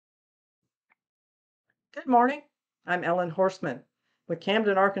Good morning. I'm Ellen Horstman with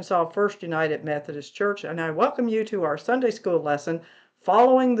Camden, Arkansas First United Methodist Church, and I welcome you to our Sunday school lesson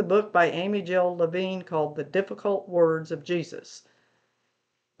following the book by Amy Jill Levine called The Difficult Words of Jesus.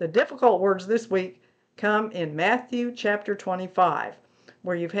 The difficult words this week come in Matthew chapter 25,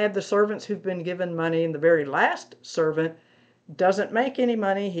 where you've had the servants who've been given money, and the very last servant doesn't make any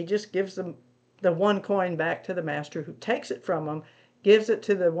money. He just gives them the one coin back to the master, who takes it from him, gives it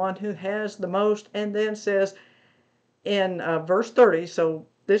to the one who has the most, and then says, in verse 30, so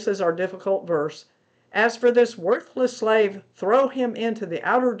this is our difficult verse. As for this worthless slave, throw him into the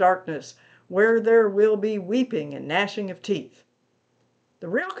outer darkness, where there will be weeping and gnashing of teeth. The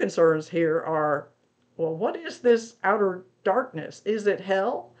real concerns here are, well, what is this outer darkness? Is it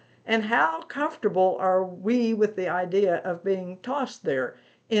hell? And how comfortable are we with the idea of being tossed there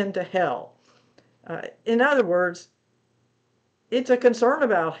into hell? In other words, it's a concern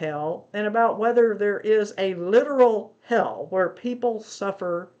about hell and about whether there is a literal hell where people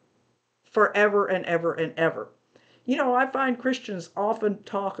suffer forever and ever and ever. I find Christians often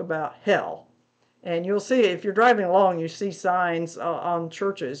talk about hell. And you'll see, if you're driving along, you see signs on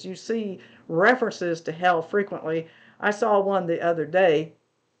churches. You see references to hell frequently. I saw one the other day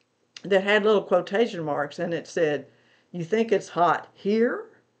that had little quotation marks, and it said, "You think it's hot here?"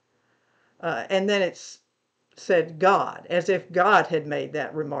 And then it's said God, as if God had made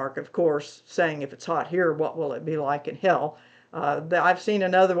that remark, of course, saying if it's hot here, what will it be like in hell? I've seen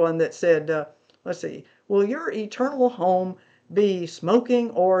another one that said, let's see, will your eternal home be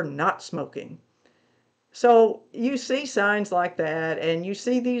smoking or not smoking? So you see signs like that, and you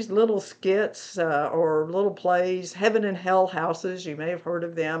see these little skits or little plays, heaven and hell houses. You may have heard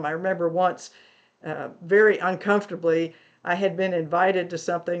of them. I remember once, very uncomfortably, I had been invited to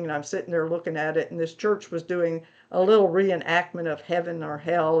something, and I'm sitting there looking at it, and this church was doing a little reenactment of heaven or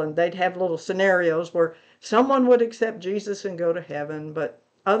hell, and they'd have little scenarios where someone would accept Jesus and go to heaven, but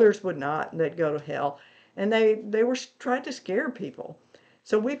others would not, and they'd go to hell. And they were trying to scare people.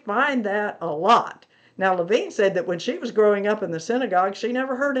 So we find that a lot. Now, Levine said that when she was growing up in the synagogue, she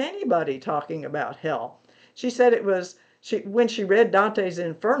never heard anybody talking about hell. She said it was when she read Dante's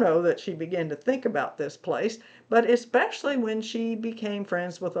Inferno that she began to think about this place, but especially when she became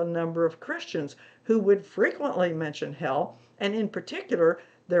friends with a number of Christians who would frequently mention hell. And in particular,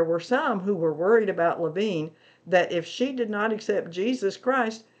 there were some who were worried about Levine that if she did not accept Jesus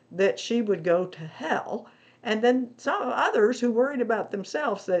Christ, that she would go to hell. And then some others who worried about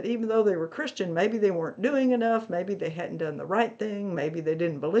themselves, that even though they were Christian, maybe they weren't doing enough, maybe they hadn't done the right thing, maybe they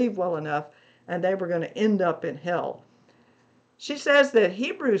didn't believe well enough, and they were going to end up in hell. She says that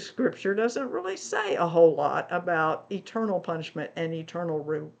Hebrew scripture doesn't really say a whole lot about eternal punishment and eternal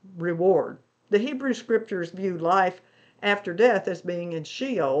reward. The Hebrew scriptures view life after death as being in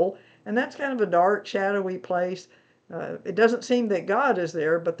Sheol, and that's kind of a dark, shadowy place. It doesn't seem that God is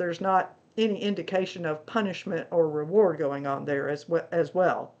there, but there's not any indication of punishment or reward going on there as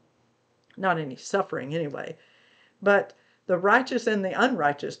well. Not any suffering anyway. But the righteous and the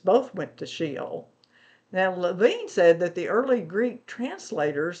unrighteous both went to Sheol. Now, Levine said that the early Greek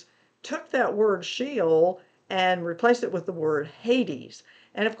translators took that word Sheol and replaced it with the word Hades.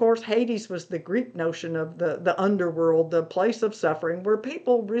 And of course, Hades was the Greek notion of the underworld, the place of suffering, where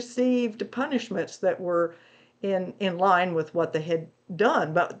people received punishments that were in line with what they had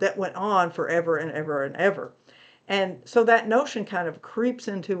done, but that went on forever and ever and ever. And so that notion kind of creeps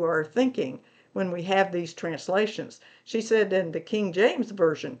into our thinking when we have these translations. She said in the King James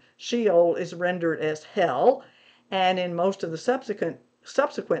Version, Sheol is rendered as hell, and in most of the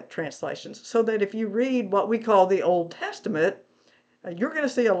subsequent translations. So that if you read what we call the Old Testament, you're going to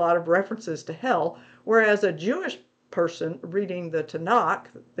see a lot of references to hell, whereas a Jewish person reading the Tanakh,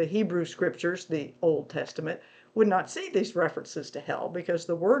 the Hebrew scriptures, the Old Testament, would not see these references to hell, because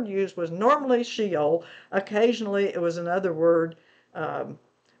the word used was normally Sheol. Occasionally it was another word,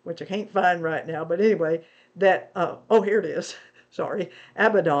 which I can't find right now, but anyway, here it is, sorry,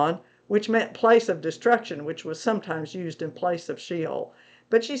 Abaddon, which meant place of destruction, which was sometimes used in place of Sheol.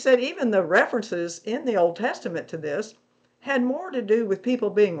 But she said even the references in the Old Testament to this had more to do with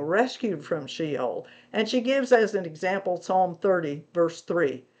people being rescued from Sheol. And she gives as an example Psalm 30, verse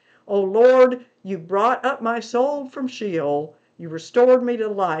 3. O Lord, you brought up my soul from Sheol. You restored me to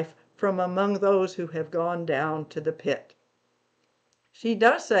life from among those who have gone down to the pit. She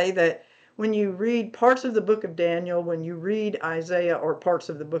does say that when you read parts of the book of Daniel, when you read Isaiah or parts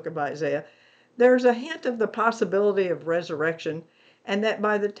of the book of Isaiah, there's a hint of the possibility of resurrection, and that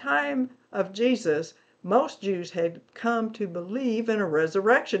by the time of Jesus, most Jews had come to believe in a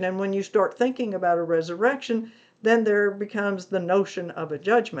resurrection. And when you start thinking about a resurrection, then there becomes the notion of a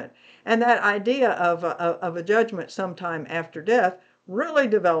judgment. And that idea of a judgment sometime after death really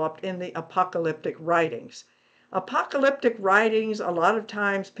developed in the apocalyptic writings. Apocalyptic writings, a lot of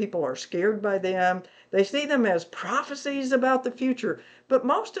times people are scared by them. They see them as prophecies about the future, but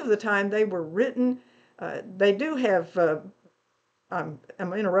most of the time they were written. They do have I'm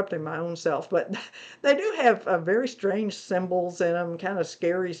interrupting my own self, but they do have very strange symbols in them, kind of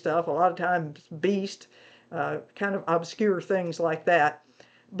scary stuff, a lot of times beast, kind of obscure things like that.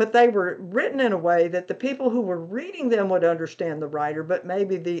 But they were written in a way that the people who were reading them would understand the writer, but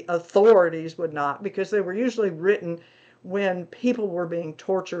maybe the authorities would not, because they were usually written when people were being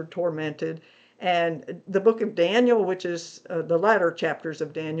tortured, tormented. And the book of Daniel, which is the latter chapters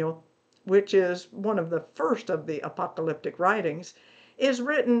of Daniel, which is one of the first of the apocalyptic writings, is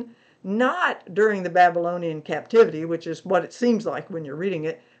written not during the Babylonian captivity, which is what it seems like when you're reading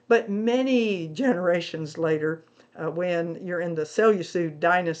it, but many generations later, when you're in the Seleucid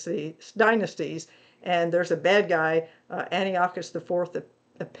dynasties, and there's a bad guy, Antiochus IV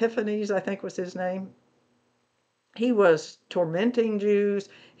Epiphanes, I think was his name. He was tormenting Jews.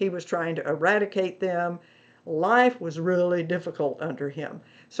 He was trying to eradicate them. Life was really difficult under him.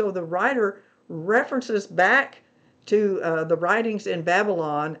 So the writer references back to the writings in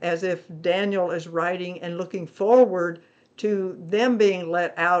Babylon as if Daniel is writing and looking forward to them being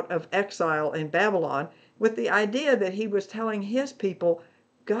let out of exile in Babylon, with the idea that he was telling his people,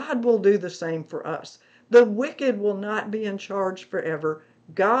 God will do the same for us. The wicked will not be in charge forever.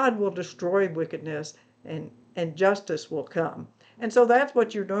 God will destroy wickedness, and justice will come. And so that's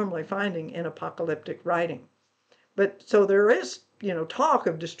what you're normally finding in apocalyptic writing. But so there is, talk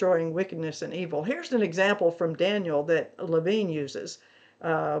of destroying wickedness and evil. Here's an example from Daniel that Levine uses.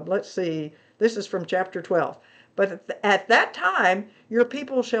 Let's see, this is from chapter 12. But at that time, your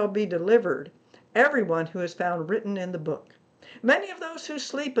people shall be delivered, everyone who is found written in the book. Many of those who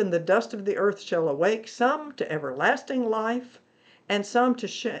sleep in the dust of the earth shall awake, some to everlasting life, and some to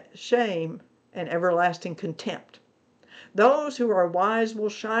shame and everlasting contempt. Those who are wise will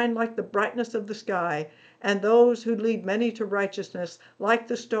shine like the brightness of the sky, and those who lead many to righteousness like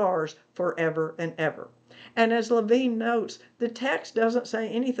the stars forever and ever. And as Levine notes, the text doesn't say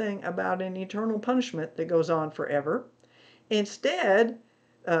anything about an eternal punishment that goes on forever. Instead,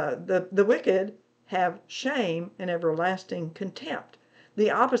 the wicked have shame and everlasting contempt.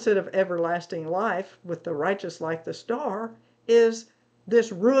 The opposite of everlasting life, with the righteous like the star, is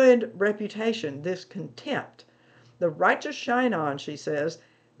this ruined reputation, this contempt. The righteous shine on, she says.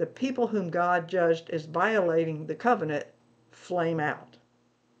 The people whom God judged as violating the covenant flame out.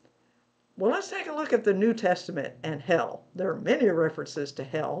 Well, let's take a look at the New Testament and hell. There are many references to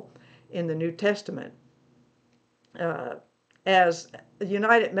hell in the New Testament. As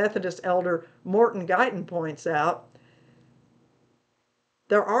United Methodist elder Morton Guyton points out,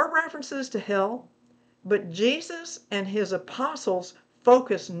 there are references to hell, but Jesus and his apostles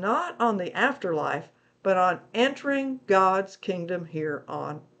focus not on the afterlife, but on entering God's kingdom here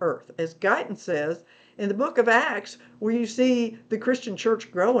on earth. As Guyton says, in the book of Acts, where you see the Christian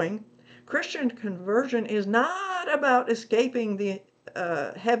church growing, Christian conversion is not about escaping the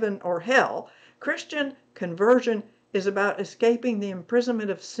heaven or hell. Christian conversion is about escaping the imprisonment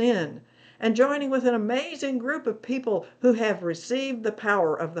of sin and joining with an amazing group of people who have received the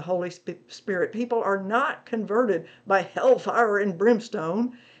power of the Holy Spirit. People are not converted by hellfire and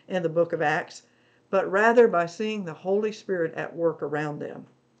brimstone in the book of Acts, but rather by seeing the Holy Spirit at work around them.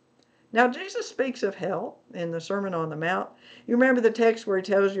 Now, Jesus speaks of hell in the Sermon on the Mount. You remember the text where he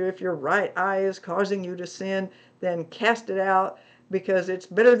tells you if your right eye is causing you to sin, then cast it out, because it's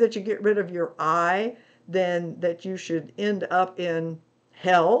better that you get rid of your eye than that you should end up in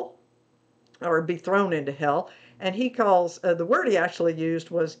hell or be thrown into hell. And he calls, the word he actually used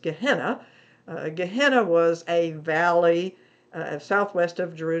was Gehenna. Gehenna was a valley southwest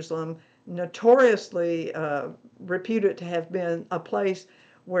of Jerusalem, notoriously reputed to have been a place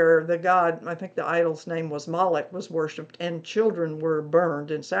where the god, I think the idol's name was Moloch, was worshipped, and children were burned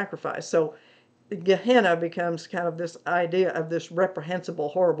and sacrificed. So Gehenna becomes kind of this idea of this reprehensible,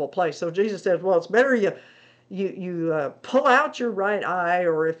 horrible place. So Jesus says, well, it's better you pull out your right eye,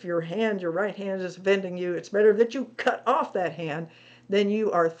 or if your right hand is offending you, it's better that you cut off that hand than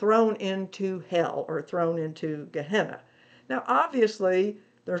you are thrown into hell or thrown into Gehenna. Now, obviously,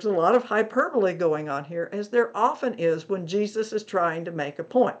 there's a lot of hyperbole going on here, as there often is when Jesus is trying to make a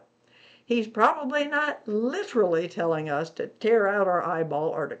point. He's probably not literally telling us to tear out our eyeball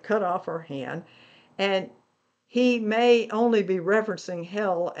or to cut off our hand, and he may only be referencing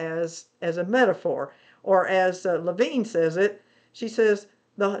hell as a metaphor, or as Levine says it. She says,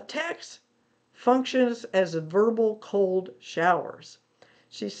 the text functions as verbal cold showers.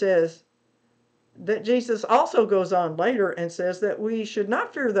 She says that Jesus also goes on later and says that we should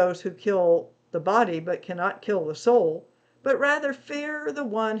not fear those who kill the body but cannot kill the soul, but rather fear the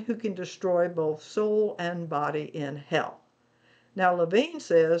one who can destroy both soul and body in hell. Now, Levine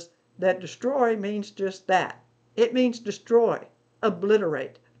says that destroy means just that. It means destroy,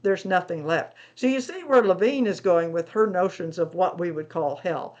 obliterate. There's nothing left. So you see where Levine is going with her notions of what we would call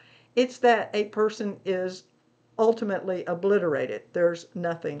hell. It's that a person is ultimately obliterated. There's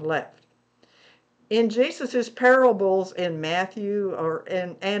nothing left. In Jesus's parables in Matthew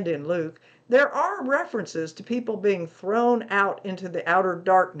and in Luke, there are references to people being thrown out into the outer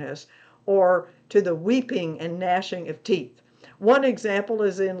darkness or to the weeping and gnashing of teeth. One example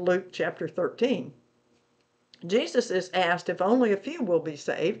is in Luke chapter 13. Jesus is asked if only a few will be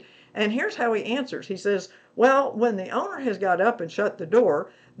saved, and here's how he answers. He says, well, when the owner has got up and shut the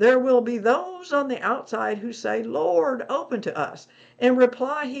door, there will be those on the outside who say, Lord, open to us. In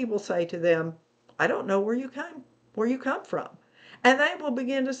reply, he will say to them, I don't know where you come from. And they will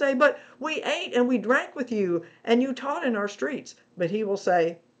begin to say, but we ate and we drank with you, and you taught in our streets. But he will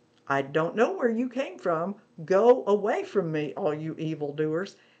say, I don't know where you came from. Go away from me, all you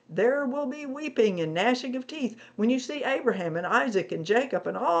evildoers. There will be weeping and gnashing of teeth when you see Abraham and Isaac and Jacob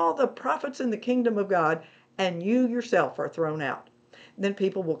and all the prophets in the kingdom of God, and you yourself are thrown out. Then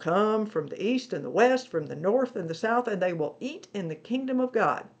people will come from the east and the west, from the north and the south, and they will eat in the kingdom of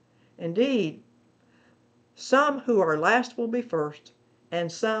God. Indeed, some who are last will be first,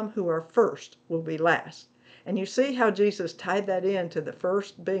 and some who are first will be last. And you see how Jesus tied that in to the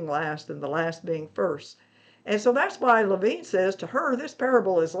first being last and the last being first. And so that's why Levine says to her, this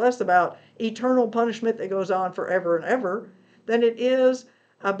parable is less about eternal punishment that goes on forever and ever than it is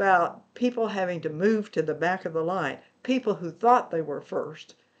about people having to move to the back of the line. People who thought they were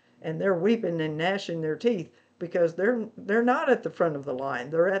first, and they're weeping and gnashing their teeth because they're not at the front of the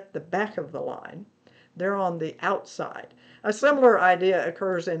line. They're at the back of the line. They're on the outside. A similar idea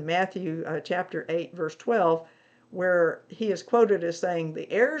occurs in Matthew chapter 8, verse 12, where he is quoted as saying,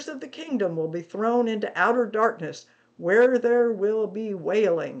 the heirs of the kingdom will be thrown into outer darkness, where there will be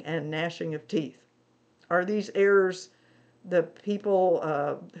wailing and gnashing of teeth. Are these heirs the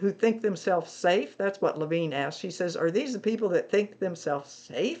people who think themselves safe? That's what Levine asks. She says, are these the people that think themselves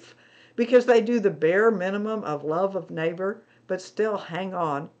safe because they do the bare minimum of love of neighbor, but still hang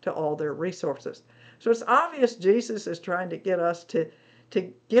on to all their resources? So it's obvious Jesus is trying to get us to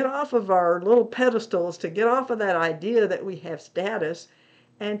get off of our little pedestals, to get off of that idea that we have status,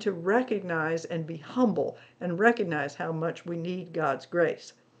 and to recognize and be humble and recognize how much we need God's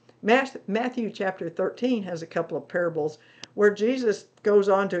grace. Matthew chapter 13 has a couple of parables where Jesus goes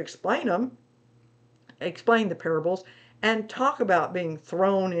on to explain the parables, and talk about being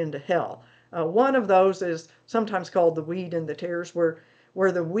thrown into hell. One of those is sometimes called the weed and the tares, where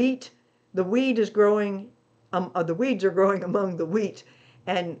the weed is growing, the weeds are growing among the wheat,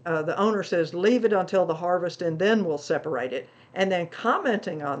 and the owner says, leave it until the harvest and then we'll separate it. And then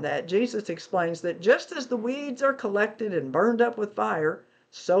commenting on that, Jesus explains that just as the weeds are collected and burned up with fire,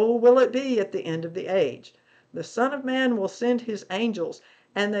 so will it be at the end of the age. The Son of Man will send his angels,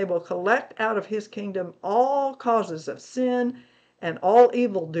 and they will collect out of his kingdom all causes of sin and all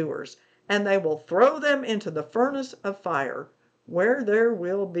evildoers, and they will throw them into the furnace of fire, where there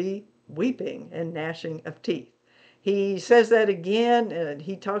will be weeping and gnashing of teeth. He says that again, and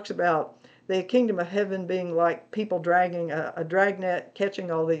he talks about the kingdom of heaven being like people dragging a dragnet, catching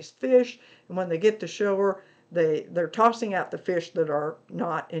all these fish, and when they get to shore, they're tossing out the fish that are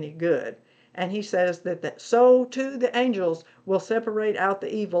not any good. And he says that so too the angels will separate out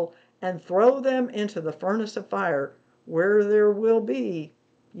the evil and throw them into the furnace of fire, where there will be,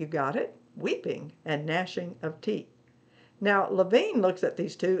 you got it, weeping and gnashing of teeth. Now, Levine looks at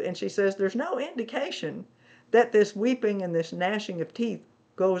these two and she says there's no indication that this weeping and this gnashing of teeth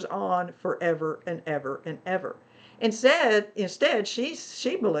goes on forever and ever and ever. Instead,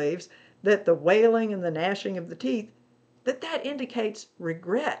 she believes that the wailing and the gnashing of the teeth, that indicates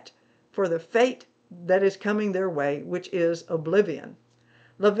regret for the fate that is coming their way, which is oblivion.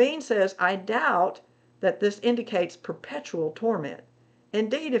 Levine says, I doubt that this indicates perpetual torment.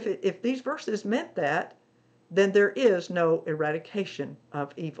 Indeed, if these verses meant that, then there is no eradication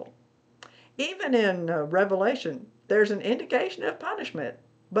of evil. Even in Revelation, there's an indication of punishment,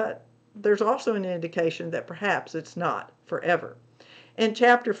 but there's also an indication that perhaps it's not forever. In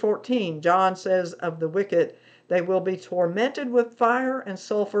chapter 14, John says of the wicked, they will be tormented with fire and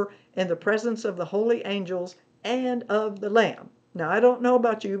sulfur in the presence of the holy angels and of the Lamb. Now, I don't know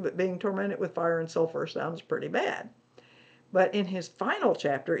about you, but being tormented with fire and sulfur sounds pretty bad. But in his final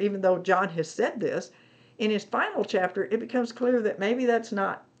chapter, even though John has said this, in his final chapter, it becomes clear that maybe that's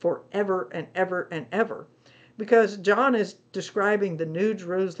not forever and ever and ever. Because John is describing the New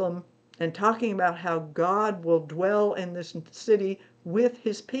Jerusalem and talking about how God will dwell in this city with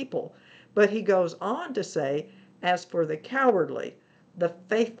his people. But he goes on to say, as for the cowardly, the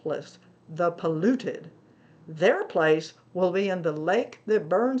faithless, the polluted, their place will be in the lake that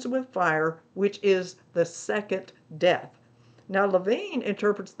burns with fire, which is the second death. Now, Levine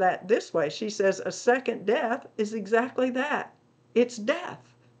interprets that this way. She says a second death is exactly that. It's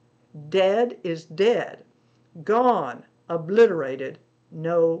death. Dead is dead. Gone, obliterated,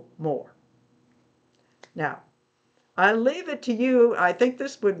 no more. Now, I leave it to you. I think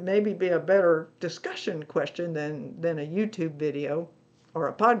this would maybe be a better discussion question than a YouTube video or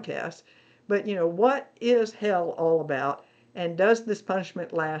a podcast. But, what is hell all about? And does this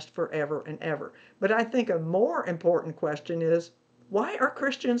punishment last forever and ever? But I think a more important question is, why are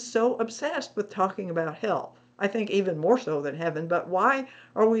Christians so obsessed with talking about hell? I think even more so than heaven, but why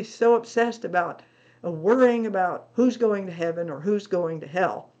are we so obsessed about worrying about who's going to heaven or who's going to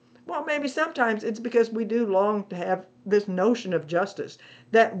hell? Well, maybe sometimes it's because we do long to have this notion of justice,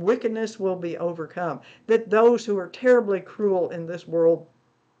 that wickedness will be overcome, that those who are terribly cruel in this world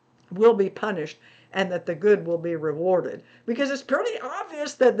will be punished, and that the good will be rewarded. Because it's pretty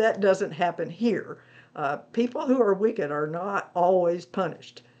obvious that that doesn't happen here. People who are wicked are not always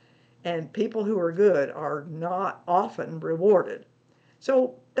punished, and people who are good are not often rewarded.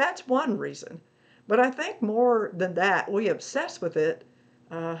 So that's one reason. But I think more than that, we obsess with it.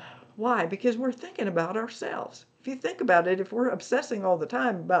 Uh, why? Because we're thinking about ourselves. If you think about it, if we're obsessing all the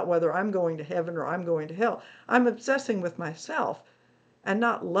time about whether I'm going to heaven or I'm going to hell, I'm obsessing with myself and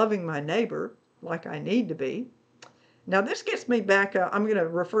not loving my neighbor like I need to be. Now, this gets me back, I'm going to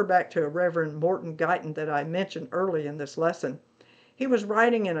refer back to Reverend Morton Guyton that I mentioned early in this lesson. He was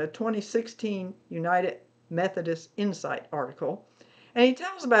writing in a 2016 United Methodist Insight article, and he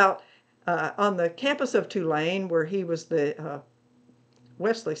tells about on the campus of Tulane, where he was the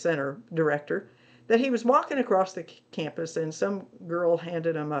Wesley Center director, that he was walking across the campus and some girl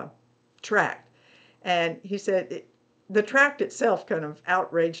handed him a tract. And he said the tract itself kind of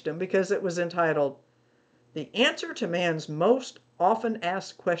outraged him because it was entitled, "The Answer to Man's Most Often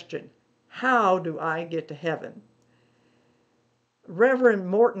Asked Question, How Do I Get to Heaven?" Reverend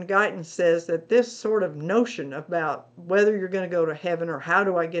Morton Guyton says that this sort of notion about whether you're going to go to heaven or how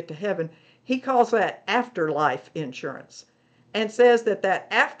do I get to heaven, he calls that afterlife insurance, and says that that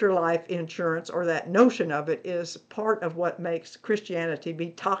afterlife insurance, or that notion of it, is part of what makes Christianity be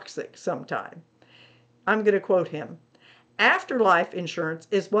toxic sometime. I'm going to quote him. Afterlife insurance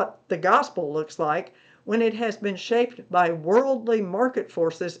is what the gospel looks like when it has been shaped by worldly market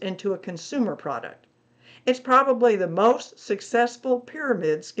forces into a consumer product. It's probably the most successful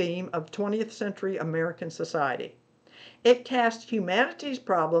pyramid scheme of 20th century American society. It casts humanity's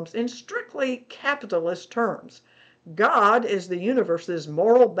problems in strictly capitalist terms. God is the universe's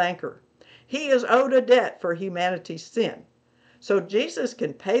moral banker. He is owed a debt for humanity's sin. So Jesus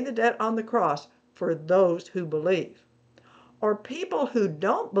can pay the debt on the cross for those who believe. Or people who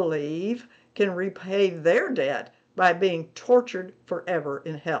don't believe can repay their debt by being tortured forever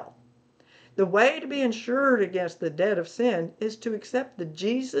in hell. The way to be insured against the debt of sin is to accept the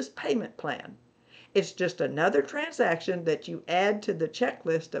Jesus payment plan. It's just another transaction that you add to the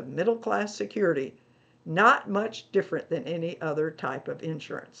checklist of middle-class security, not much different than any other type of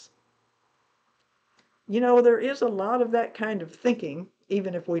insurance. There is a lot of that kind of thinking,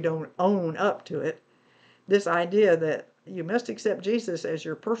 even if we don't own up to it. This idea that you must accept Jesus as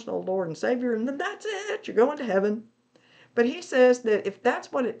your personal Lord and Savior, and then that's it, you're going to heaven. But he says that if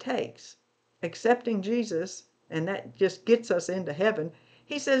that's what it takes, accepting Jesus, and that just gets us into heaven,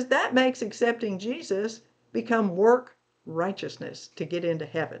 he says that makes accepting Jesus become work righteousness to get into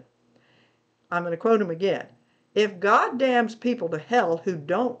heaven. I'm going to quote him again. If God damns people to hell who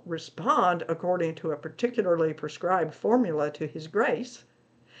don't respond according to a particularly prescribed formula to his grace,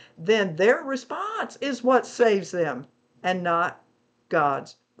 then their response is what saves them, and not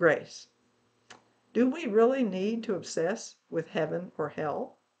God's grace. Do we really need to obsess with heaven or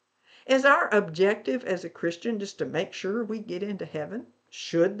hell? Is our objective as a Christian just to make sure we get into heaven?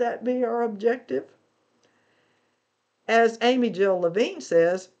 Should that be our objective? As Amy Jill Levine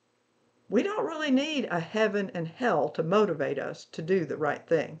says, we don't really need a heaven and hell to motivate us to do the right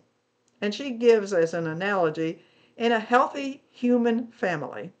thing. And she gives as an analogy, in a healthy human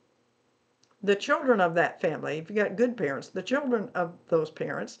family, the children of that family, if you got good parents, the children of those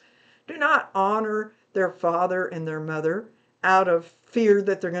parents do not honor their father and their mother out of fear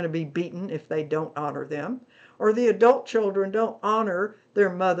that they're going to be beaten if they don't honor them, Or the adult children don't honor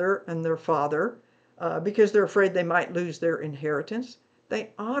their mother and their father because they're afraid they might lose their inheritance.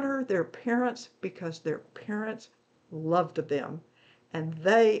 They honor their parents because their parents loved them and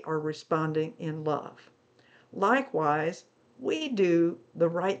they are responding in love. Likewise, we do the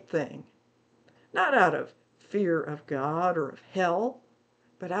right thing, not out of fear of God or of hell,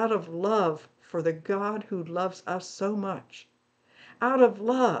 but out of love for the God who loves us so much, out of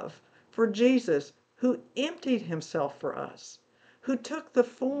love for Jesus who emptied himself for us, who took the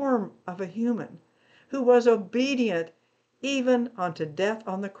form of a human, who was obedient even unto death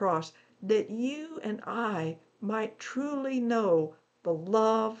on the cross, that you and I might truly know the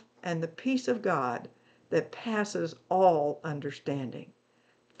love and the peace of God that passes all understanding.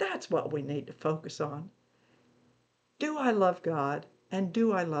 That's what we need to focus on. Do I love God and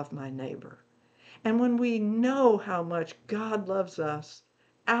do I love my neighbor? And when we know how much God loves us,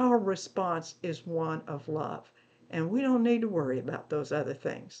 our response is one of love. And we don't need to worry about those other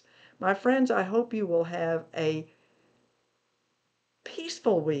things. My friends, I hope you will have a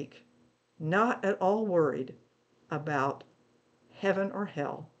peaceful week, not at all worried about heaven or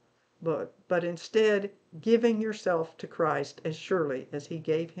hell, but instead giving yourself to Christ as surely as he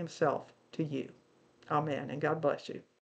gave himself to you. Amen. And God bless you.